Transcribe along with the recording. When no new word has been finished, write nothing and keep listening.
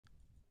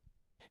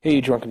Hey,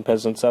 Drunken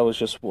Peasants, I was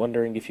just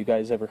wondering if you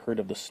guys ever heard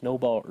of the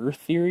snowball Earth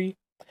theory,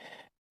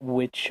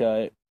 which,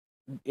 in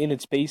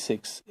its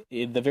basics,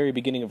 in the very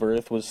beginning of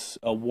Earth was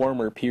a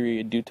warmer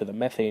period due to the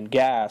methane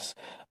gas,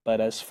 but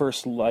as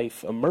first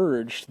life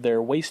emerged,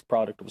 their waste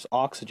product was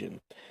oxygen,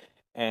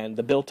 and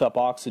the built-up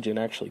oxygen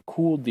actually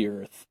cooled the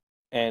Earth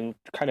and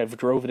kind of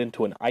drove it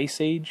into an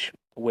ice age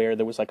where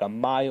there was like a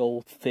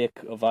mile thick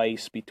of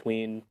ice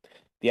between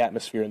the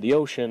atmosphere and the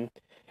ocean,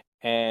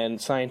 and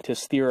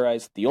scientists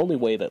theorized the only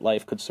way that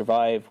life could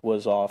survive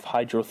was off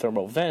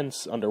hydrothermal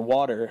vents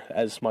underwater,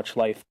 as much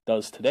life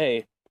does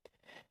today.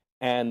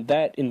 And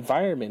that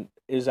environment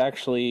is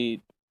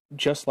actually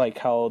just like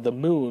how the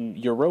moon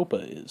Europa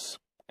is.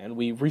 And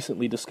we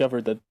recently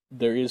discovered that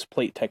there is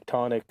plate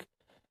tectonic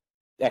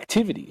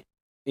activity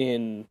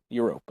in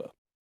Europa.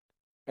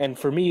 And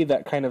for me,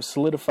 that kind of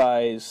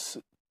solidifies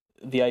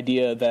the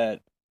idea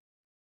that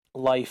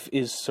life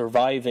is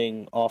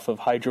surviving off of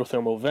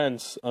hydrothermal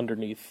vents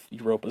underneath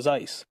Europa's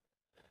ice.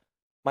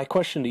 My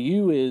question to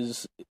you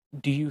is,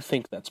 do you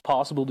think that's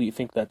possible? Do you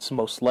think that's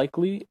most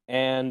likely?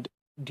 And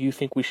do you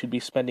think we should be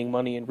spending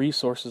money and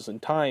resources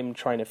and time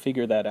trying to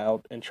figure that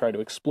out and try to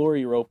explore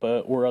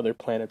Europa or other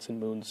planets and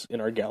moons in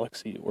our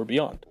galaxy or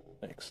beyond?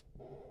 Thanks.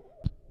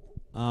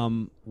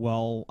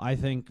 Well, I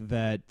think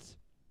that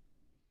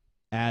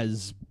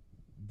as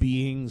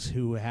beings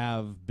who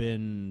have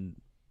been,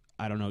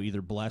 I don't know,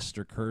 either blessed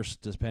or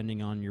cursed,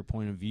 depending on your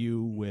point of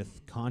view,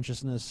 with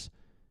consciousness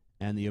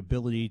and the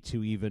ability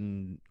to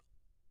even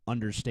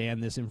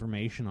understand this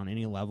information on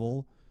any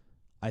level,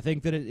 I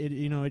think that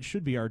it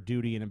should be our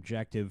duty and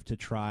objective to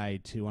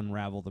try to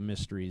unravel the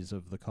mysteries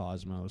of the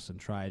cosmos and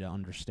try to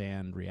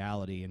understand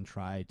reality and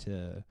try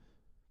to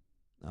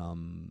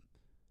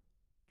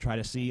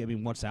see,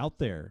 what's out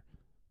there.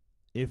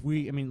 If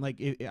we,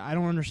 I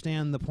don't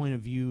understand the point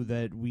of view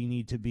that we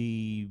need to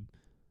be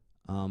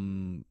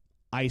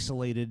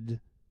isolated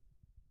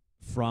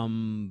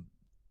from,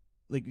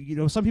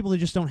 some people, they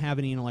just don't have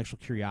any intellectual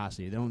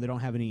curiosity. They don't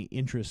have any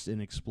interest in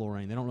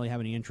exploring. They don't really have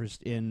any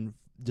interest in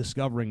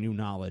discovering new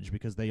knowledge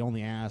because they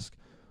only ask,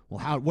 well,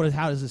 how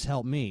does this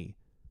help me?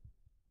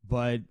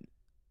 But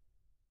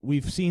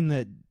we've seen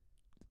that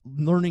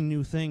learning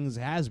new things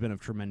has been of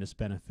tremendous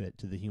benefit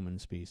to the human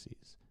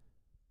species.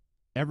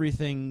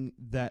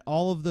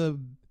 All of the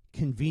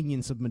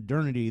convenience of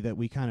modernity that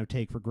we kind of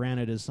take for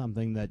granted as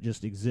something that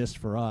just exists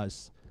for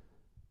us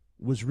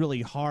was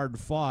really hard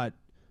fought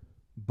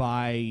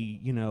by,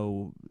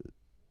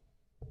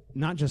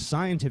 not just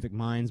scientific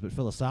minds, but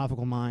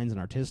philosophical minds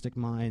and artistic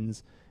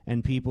minds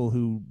and people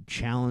who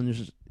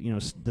challenged,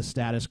 the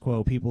status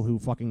quo, people who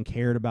fucking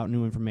cared about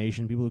new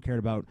information, people who cared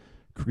about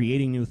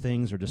creating new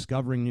things or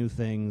discovering new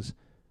things.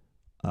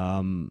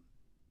 Of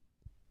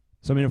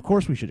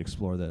course we should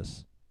explore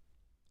this.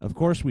 Of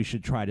course we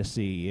should try to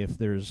see if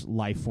there's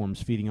life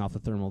forms feeding off the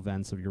thermal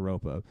vents of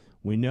Europa.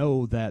 We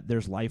know that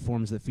there's life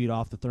forms that feed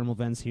off the thermal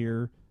vents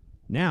here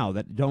now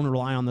that don't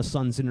rely on the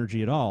sun's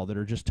energy at all, that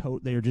are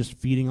just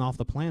feeding off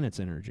the planet's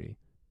energy.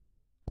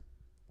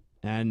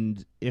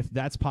 And if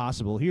that's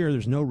possible here,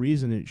 there's no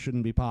reason it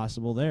shouldn't be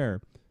possible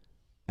there.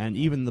 And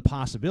even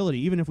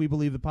if we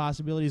believe the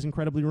possibility is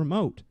incredibly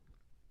remote,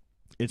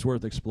 it's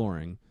worth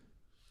exploring.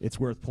 It's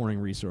worth pouring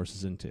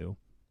resources into.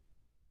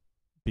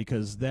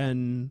 Because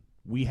then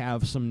we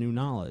have some new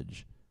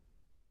knowledge.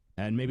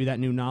 And maybe that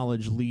new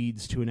knowledge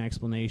leads to an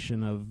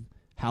explanation of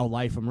how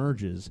life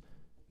emerges.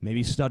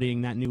 Maybe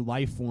studying that new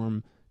life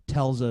form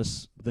tells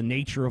us the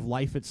nature of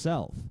life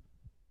itself.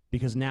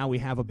 Because now we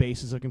have a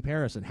basis of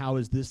comparison. How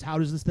does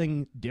this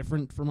thing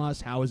different from us?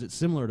 How is it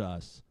similar to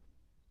us?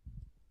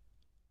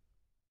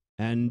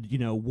 And,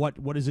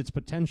 what is its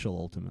potential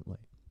ultimately?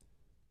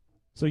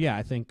 So yeah,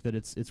 I think that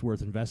it's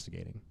worth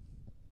investigating.